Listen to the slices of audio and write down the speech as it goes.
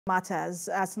Matters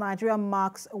as Nigeria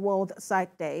marks World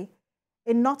Sight Day.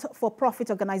 A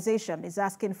not-for-profit organization is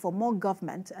asking for more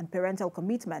government and parental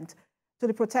commitment to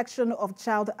the protection of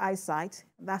child eyesight.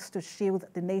 That's to shield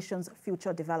the nation's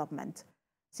future development.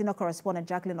 Senior correspondent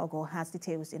Jacqueline Ogo has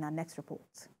details in our next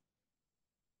report.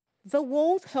 The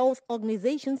World Health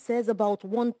Organization says about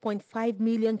 1.5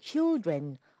 million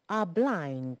children are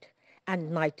blind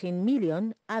and 19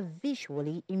 million are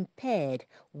visually impaired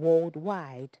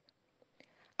worldwide.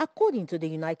 According to the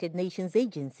United Nations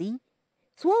agency,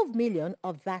 12 million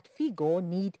of that figure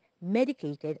need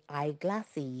medicated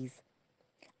eyeglasses.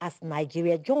 As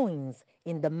Nigeria joins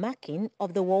in the marking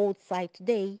of the World Sight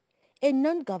Day, a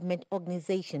non-government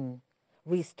organization,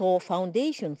 Restore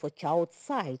Foundation for Child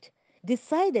Sight,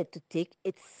 decided to take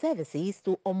its services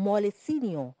to Omole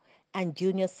Senior and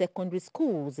Junior Secondary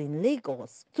Schools in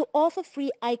Lagos to offer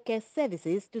free eye care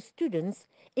services to students,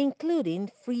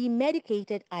 including free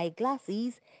medicated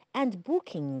eyeglasses and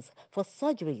bookings for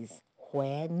surgeries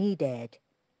where needed.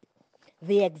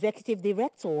 The executive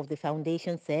director of the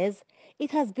foundation says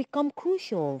it has become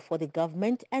crucial for the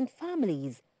government and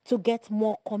families to get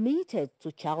more committed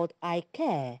to child eye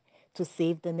care to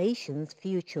save the nation's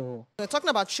future. We're talking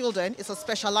about children, it's a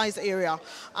specialized area.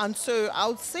 And so I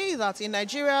would say that in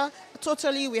Nigeria,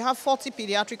 totally we have 40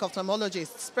 pediatric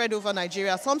ophthalmologists spread over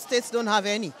Nigeria. Some states don't have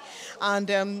any.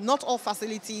 And not all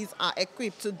facilities are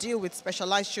equipped to deal with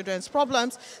specialized children's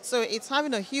problems. So it's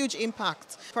having a huge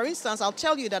impact. For instance, I'll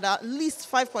tell you that at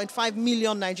least 5.5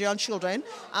 million Nigerian children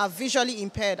are visually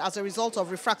impaired as a result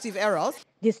of refractive errors.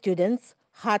 The students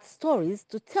had stories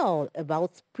to tell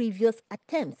about previous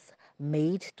attempts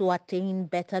made to attain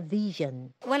better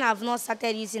vision. When I've not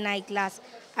started using eyeglass,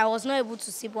 I was not able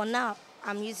to see, but now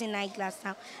I'm using eyeglass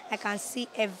now. I can see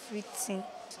everything.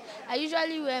 I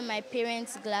usually wear my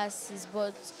parents' glasses,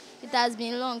 but it has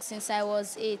been long since I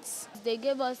was 8. They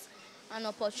gave us an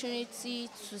opportunity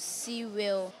to see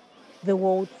well. The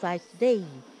World Sight Day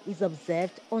is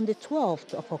observed on the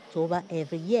 12th of October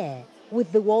every year, with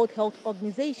the World Health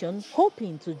Organization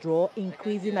hoping to draw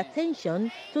increasing attention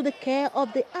to the care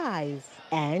of the eyes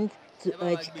and to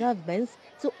urge governments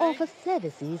to offer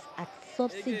services at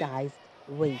subsidized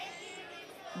rates.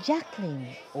 Jacqueline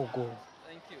Ogo,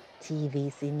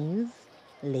 TVC News,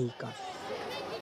 Lagos.